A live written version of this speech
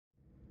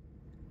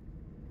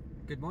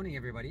Good morning,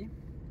 everybody.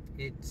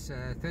 It's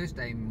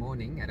Thursday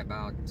morning at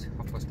about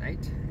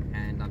 8:30,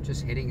 and I'm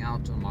just heading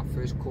out on my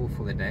first call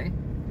for the day.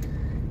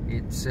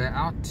 It's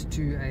out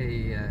to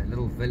a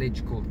little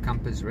village called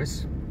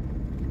Kampersrus.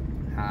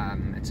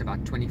 It's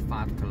about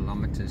 25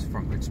 kilometers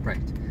from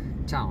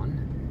Hoedspruit town,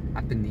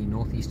 up in the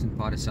northeastern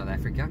part of South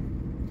Africa.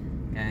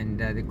 And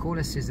the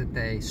caller says that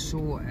they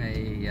saw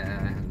a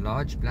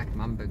large black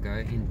mamba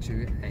go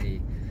into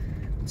it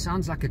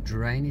sounds like a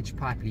drainage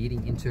pipe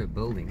leading into a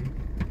building.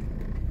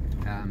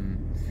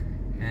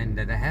 And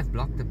they have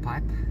blocked the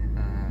pipe,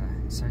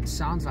 so it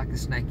sounds like the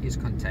snake is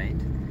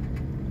contained.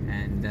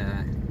 And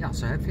yeah,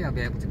 so hopefully I'll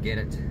be able to get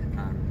it.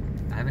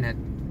 I haven't had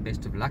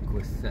best of luck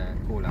with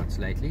call-outs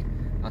lately.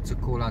 Lots of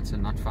call-outs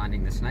and not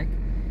finding the snake.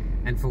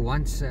 And for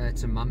once,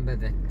 it's a mamba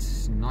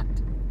that's not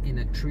in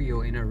a tree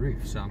or in a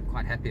roof, so I'm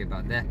quite happy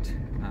about that.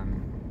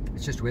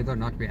 It's just whether or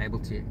not we're able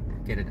to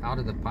get it out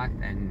of the pipe,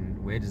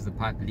 and where does the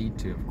pipe lead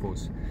to, of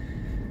course.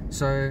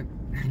 So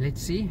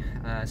let's see.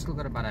 Still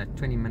got about a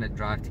 20-minute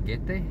drive to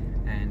get there,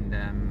 and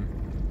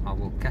I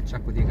will catch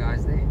up with you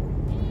guys there.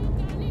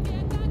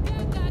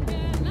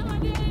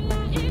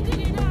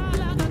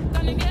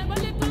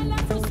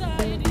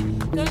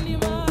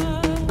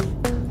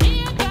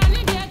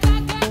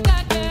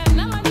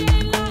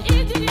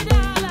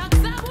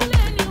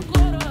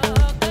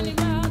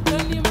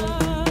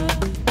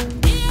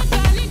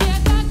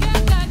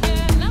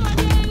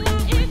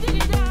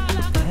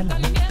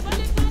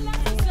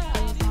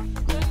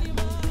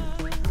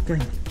 Oké,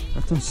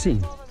 laat ons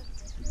zien.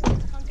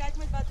 Gaan kijken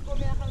met wat kom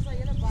je, dan gaan we zo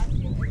hele bak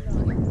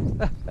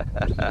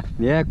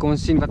in. Ja, kom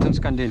ons zien wat ons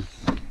kan doen.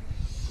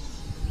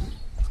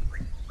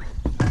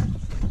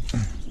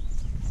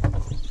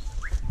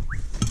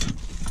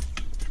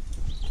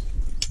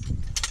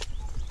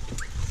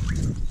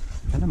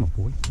 Helemaal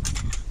mooi.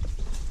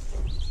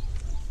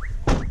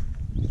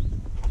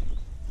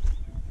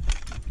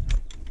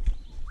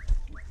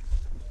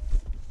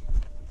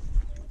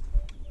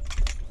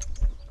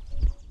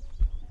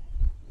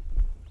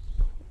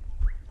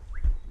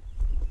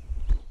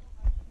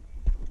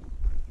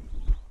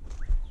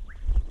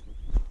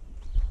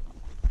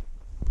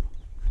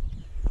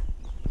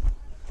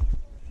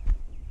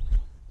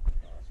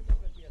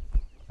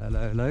 Hallo,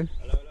 hallo. Hallo,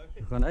 hallo.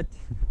 We gaan uit.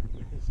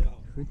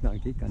 Goed,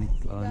 dankie. Kan ek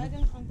klaar nie?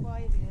 Duiding gaan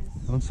kwaai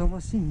wees. Ons sal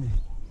maar sien.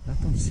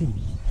 Laat ons sien.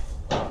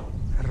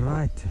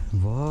 Right,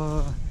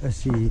 waar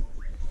is die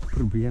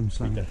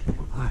probleemslang?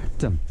 Ah,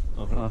 Tim.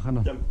 Gaan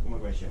nou. Tim, kom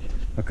ek wys jou.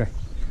 Okay.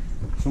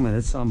 Sommer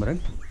dit saambring.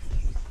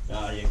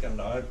 Ja, jy kan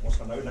daar, ons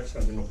gaan nou niks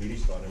gaan doen op hierdie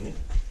stadium nie.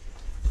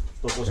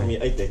 Tot ons hom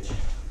hier uit het.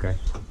 Okay.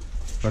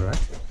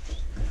 Alright.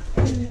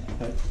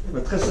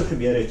 Wat gister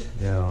gebeur het,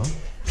 Ja.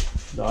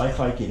 daai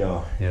gaatjie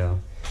daar, Ja.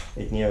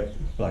 het nie 'n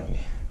plek nie.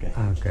 Okay.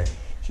 Ah, okay.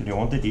 So die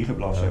hond het hier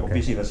geblaas, so Okay.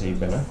 obviously was hy hier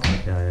binne.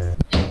 Ja, ja.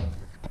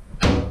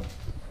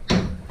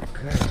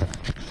 Okay.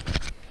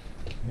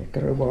 Die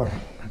crowbar.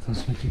 Laat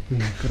ons met die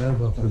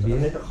crowbar Ons gaan probeer.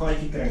 net 'n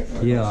gaatjie kry.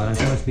 Ja, dan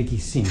kan ons 'n bietjie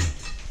sien.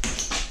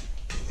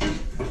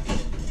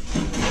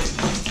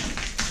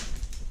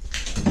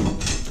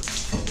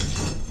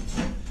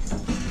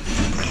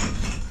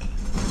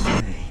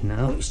 Okay,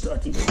 now we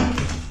start to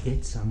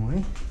get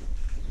somewhere.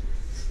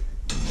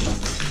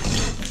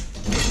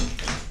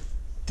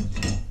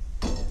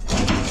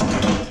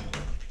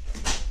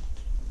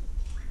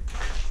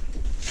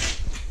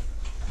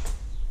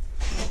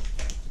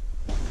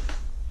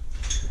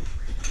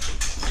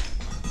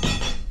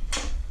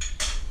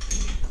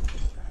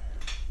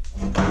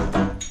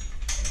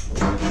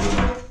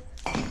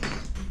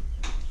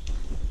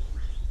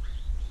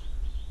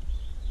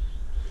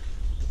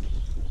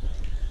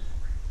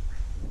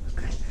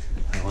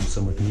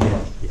 Saam met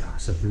meer, ja,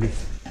 asseblief.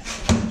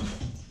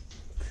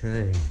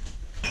 Okay.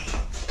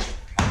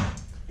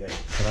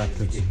 Raak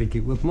dit 'n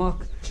bietjie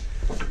oopmaak.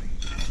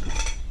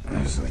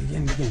 Sal ek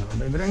een bietjie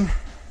naby bring.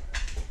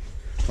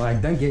 Maar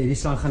ek dink hierdie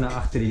slang gaan nou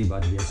agter hierdie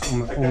bad wees. Ek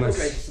dink ook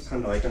hy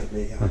gaan daai kant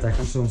lê. Want hy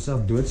gaan so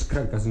homself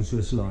doodskrik as ons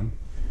so slaan.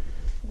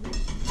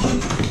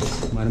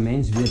 Maar 'n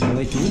mens weet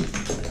nooit nie.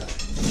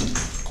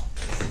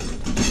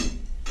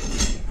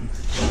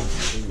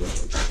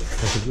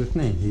 Dat het ook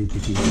nie, hier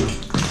bietjie.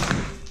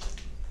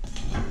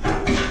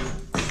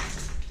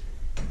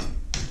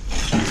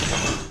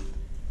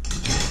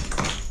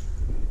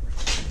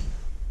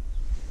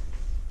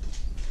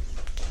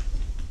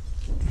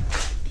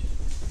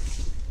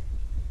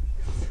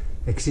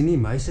 Ek sien nie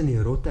muis in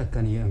die rotte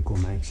kan hier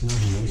inkom, ek sien nou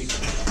die muis.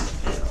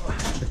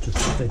 Ek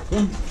het dit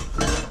kom.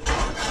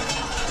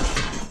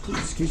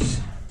 Ekskuus.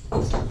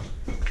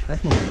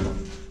 Kyk maar.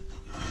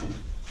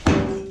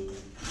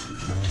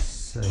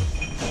 Sy.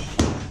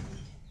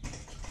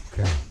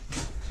 Okay.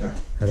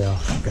 Ja,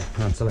 okay.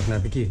 Dan sal ek nou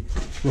 'n bietjie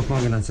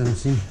oopmaak en dan sal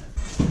ons sien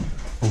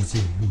of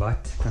die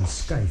bad kan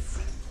skuif.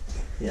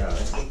 Ja,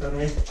 dit kom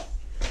daarmee.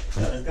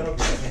 Ja, dit kan ook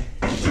nie.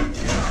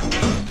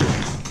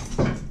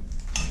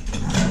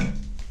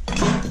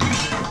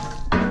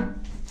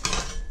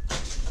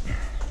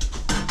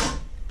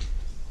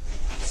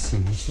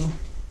 Sien hierso.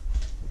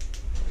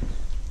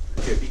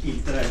 Okay,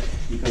 bietjie trek.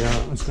 Ja,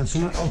 ons kan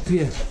sommer al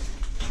twee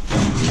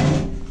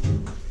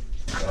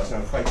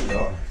nou 5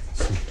 daar.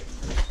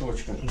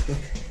 Torch kan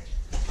kyk.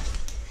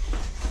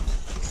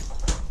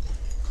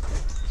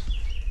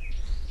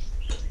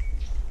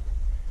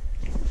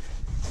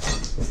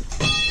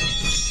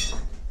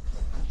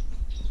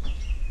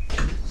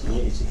 Sien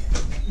jy ietsie?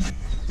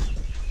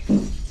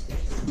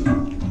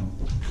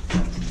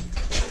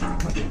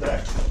 Wat jy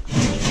trek?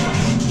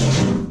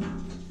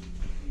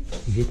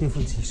 Ek weet nie of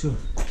ons hier so.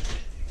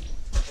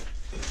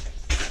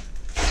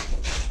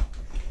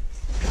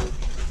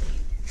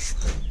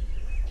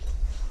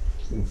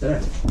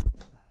 Trek.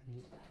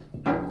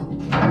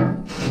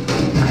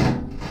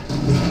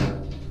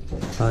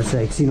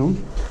 Ek sien hom.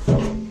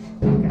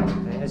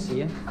 Hy is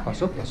hier.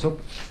 Pas op, pas op.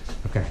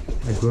 Okay,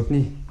 ek hoop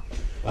nie.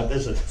 Wat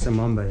is dit? Dis 'n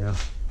mamba, ja.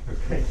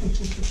 Okay.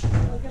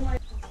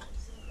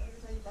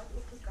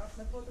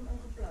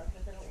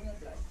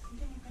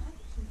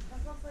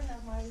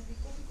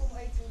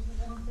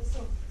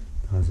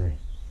 Daar is hy.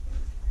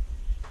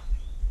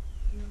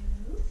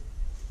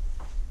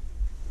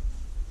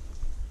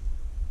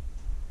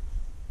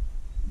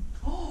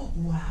 Oh,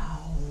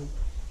 wow.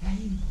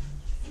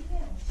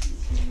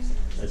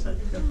 Is hy?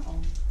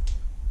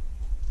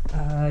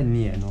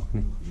 Nee, nog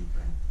nie.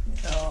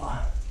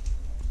 Ja.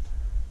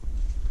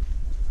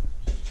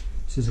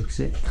 Soos ek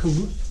sê,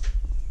 gewoon.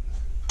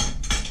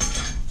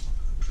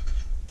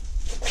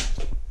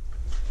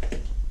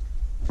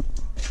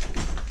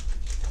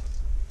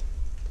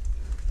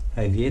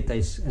 Hy weet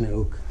hy's in 'n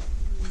hoek.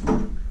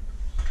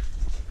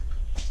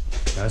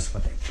 Dis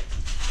wat ek.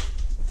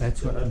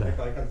 That's what I do. Ek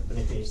kan in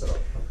die venster af.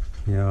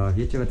 Ja,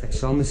 weet jy wat, ek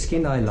sal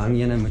miskien daai lang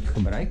ene moet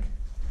gebruik.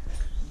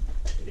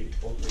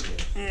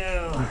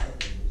 Ja.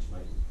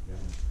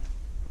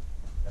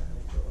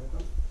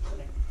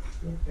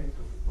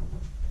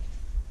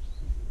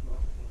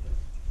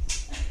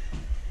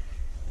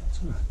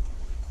 So.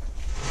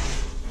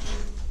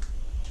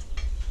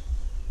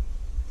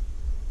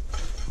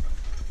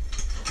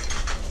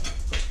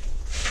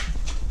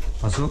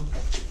 Pas op.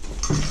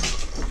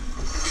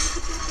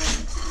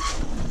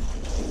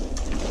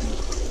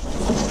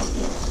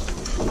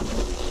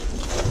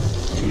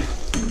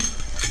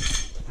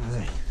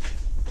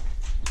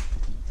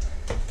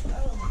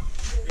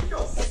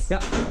 Ja.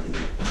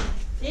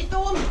 Dit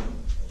hom.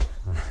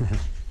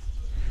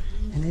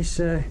 En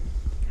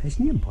hy's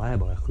nie baie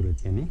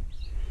groot een nie.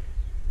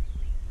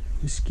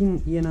 Miskien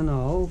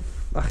 1,5,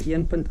 ag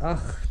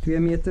 1.8, 2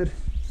 meter.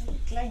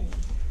 Klein.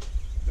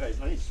 Hy is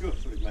nou nie so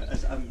groot, maar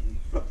is 'n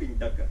flipping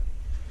dikke.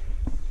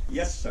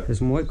 Yes sir. Dis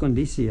mooi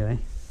kondisie hy.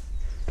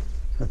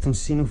 Laat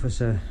ons sien of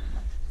is 'n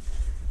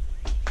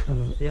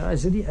ja,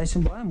 hy's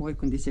in baie mooi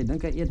kondisie. Ek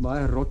dink hy eet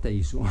baie rotte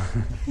hierso.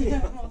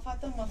 Ja, maar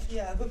vat hom maar vir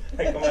jou.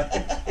 Hy kom maar.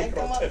 Hy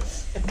kom maar.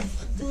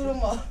 Doe hom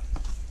maar.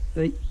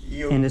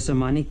 En dis 'n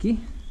mannetjie.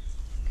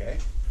 Okay.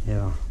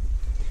 Ja.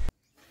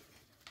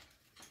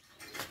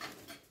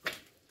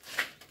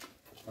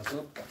 Pas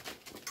op.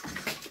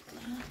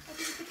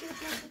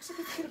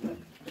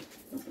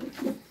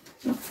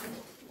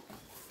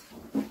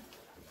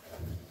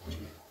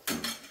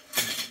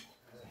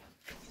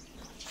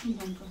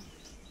 Dankie.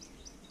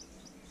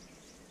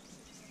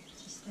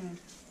 Staan.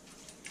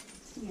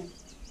 Ja.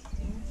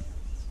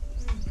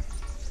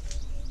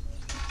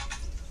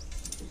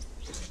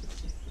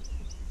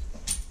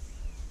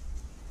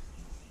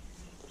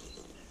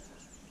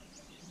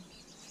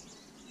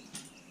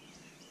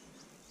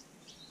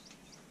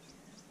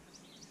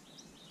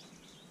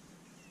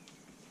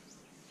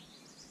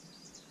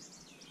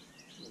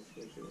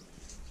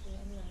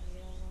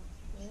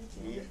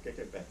 Hier, kyk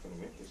hy weg van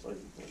hom, dit is al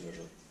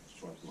die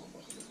swart mamba.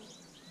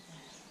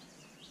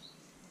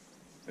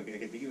 Okay,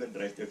 ek het bietjie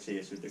verdryf toe ek sê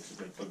jy so dik soos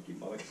my pinkie,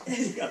 maar ek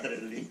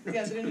adrenaline.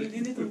 Ja,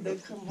 adrenaline het hom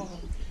dik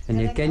gemaak. En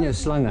jy ken jou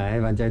slange, hè,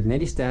 want jy het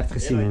net die stert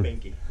gesien. Ja, my En,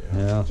 pinkie.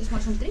 ja. Dis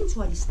maar so'n trend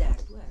so al die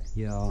sterk, hoor.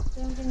 Ja.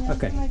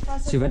 Okay.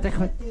 So wat ek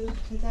gaan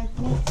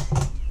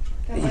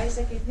Kan wys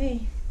ek het nie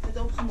dit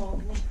opgemaak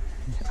nie.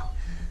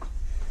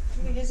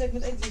 Ek weet ek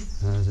moet uitdoen.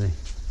 Daar is hy.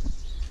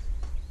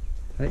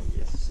 Hey,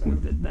 Yes. ek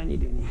moet dit nou nie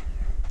doen nie.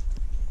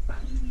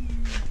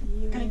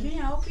 Kan ek jou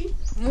help?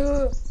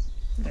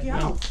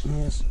 Ja.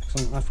 Yes, ek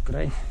sal hom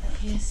afkry.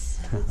 Yes.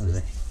 Daar is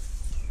hy.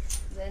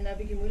 Dis nou 'n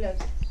bietjie moeilik.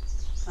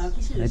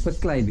 Hy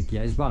beklei bietjie,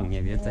 hy's bang,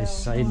 jy weet.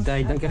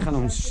 Hy dink hy gaan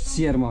hom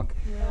seermaak.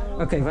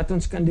 Okay, wat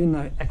ons kan doen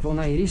nou, ek wil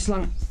nou hierdie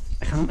slang,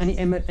 ek gaan hom in die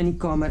emmer in die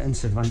kamer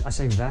insit, want as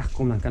hy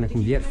wegkom dan kan ek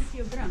hom weer.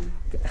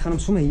 Ek gaan hom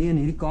sommer hier in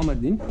hierdie kamer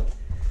doen.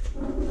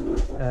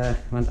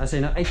 Want as hy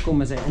nou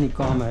uitkom is hy in die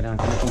kamer, dan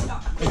kan ek hom.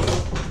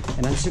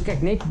 En dan soek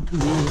ek net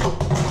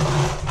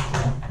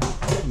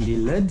die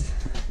lid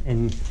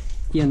en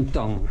een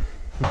tang.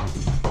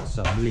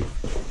 Asseblief.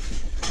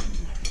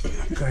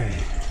 Okay,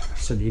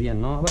 sit hierdie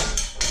naby.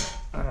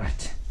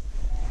 Alright.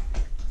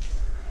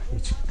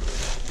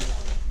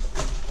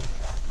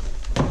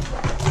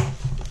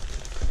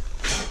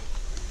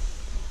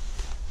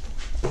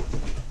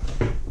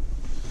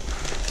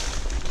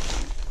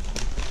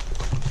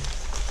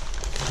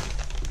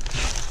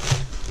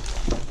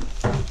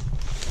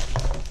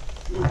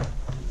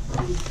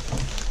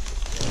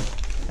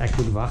 Ek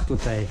moet wag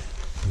tot hy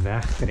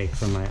wegtrek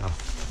van my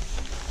af.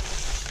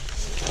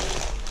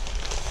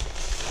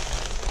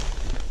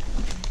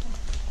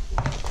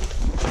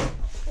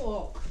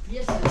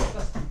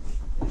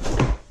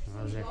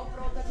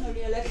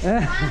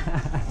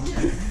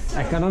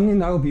 Ek kan hom nie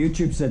nou op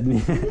YouTube sit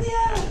nie.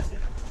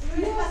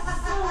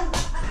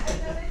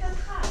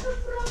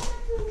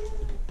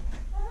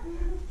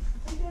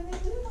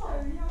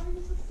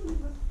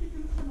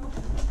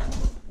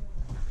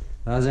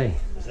 Daar is hy.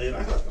 Dis hy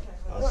reg.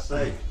 As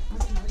hy